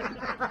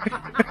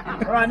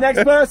right,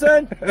 next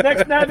person.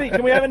 Next navvy.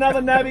 Can we have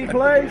another navvy,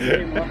 please?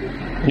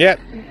 Yep.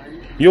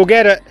 You'll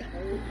get it.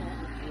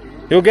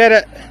 You'll get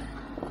it.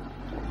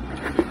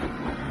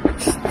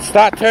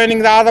 Start turning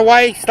the other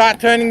way. Start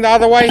turning the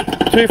other way.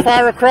 Too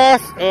far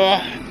across.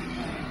 Ugh.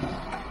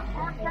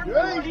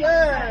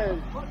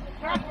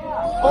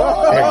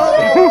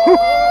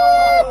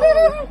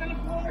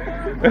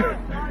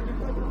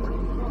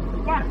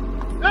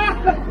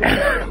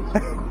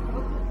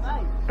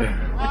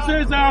 It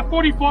says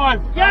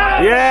 45.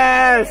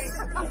 Yes.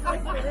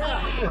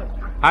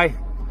 Hey.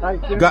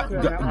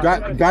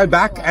 Go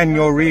back and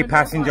your rear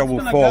passenger will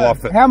fall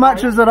off it. How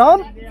much is it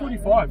on?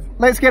 45.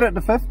 Let's get it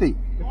to 50. No,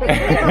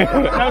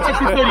 it's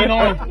actually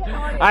 39.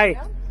 Hey,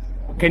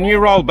 can you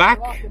roll back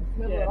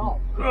No,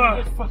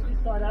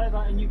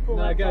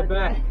 go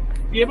back.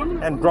 Yeah, but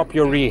and drop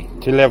your rear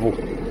to level?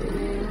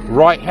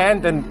 Right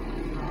hand and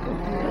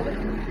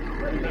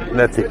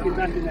that's it.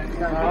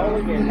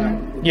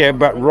 Yeah,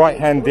 but right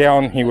hand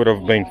down he would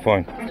have been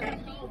fine.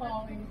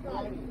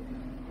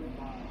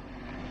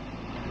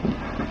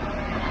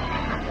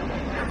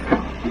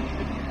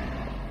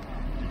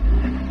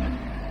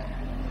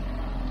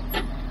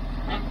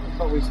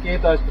 But we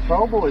scared those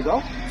patrol boys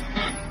off.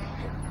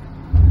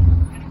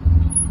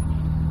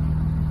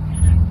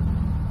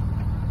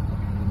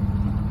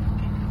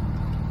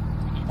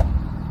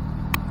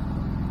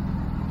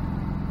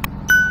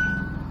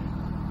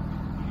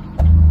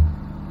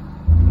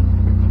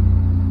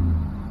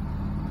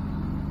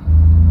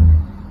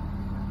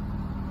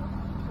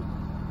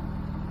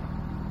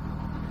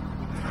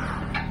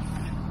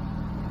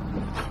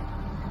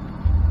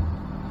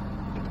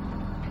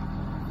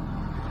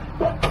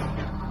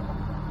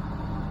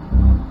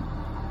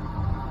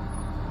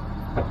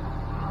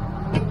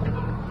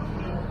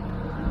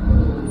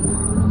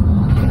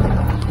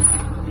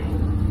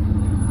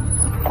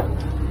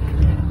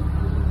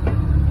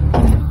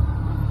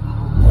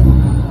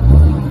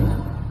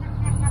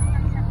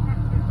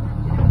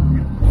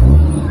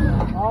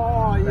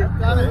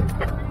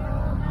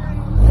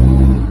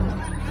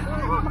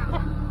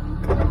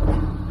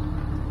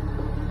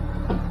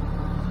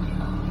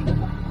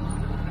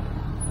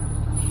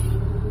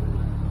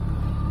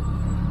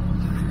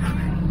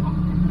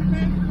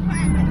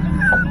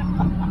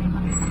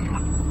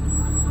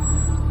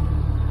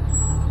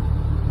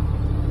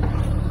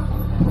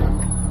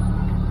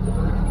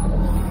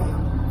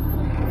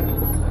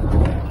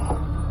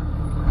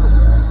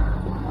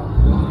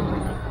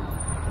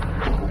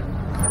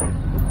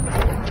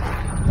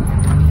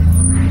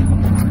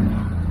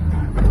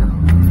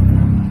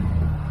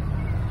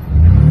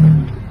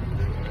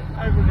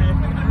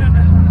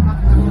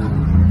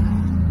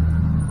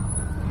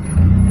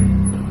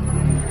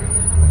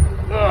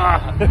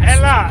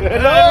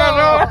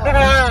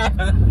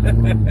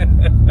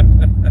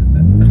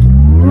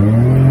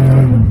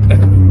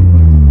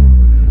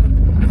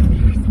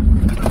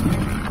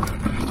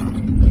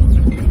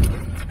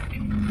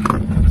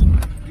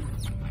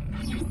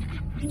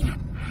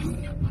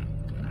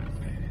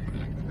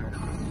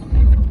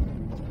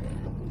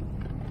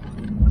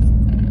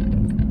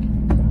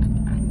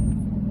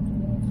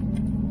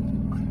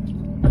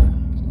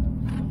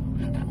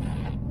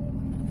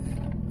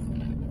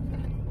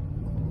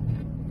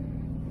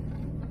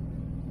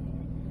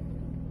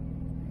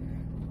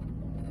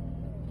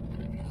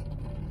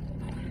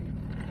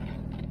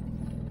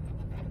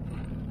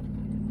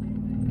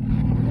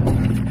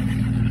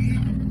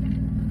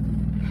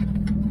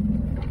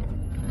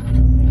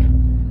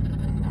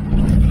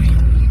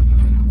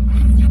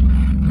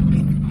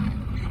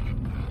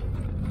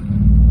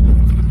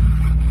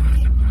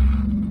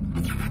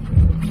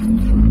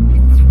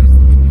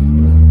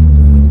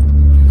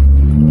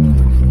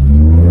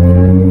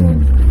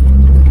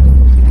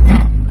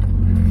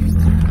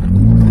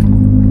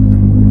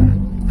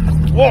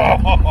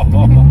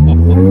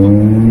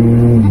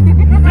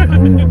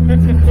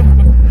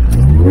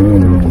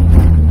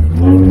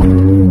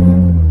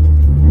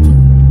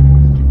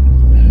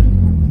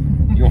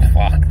 You're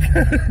fucked.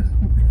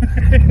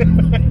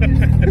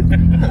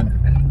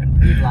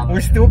 We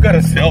still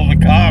gotta sell the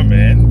car,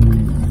 man.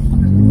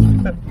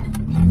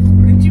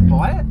 Didn't you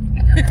buy it?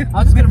 I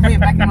was just going to bring it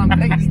back in one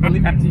piece,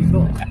 deliver it to your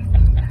door.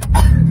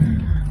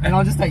 And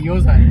I'll just take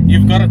yours home.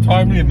 You've got a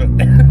time limit.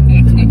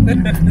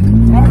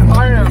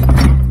 I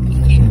am.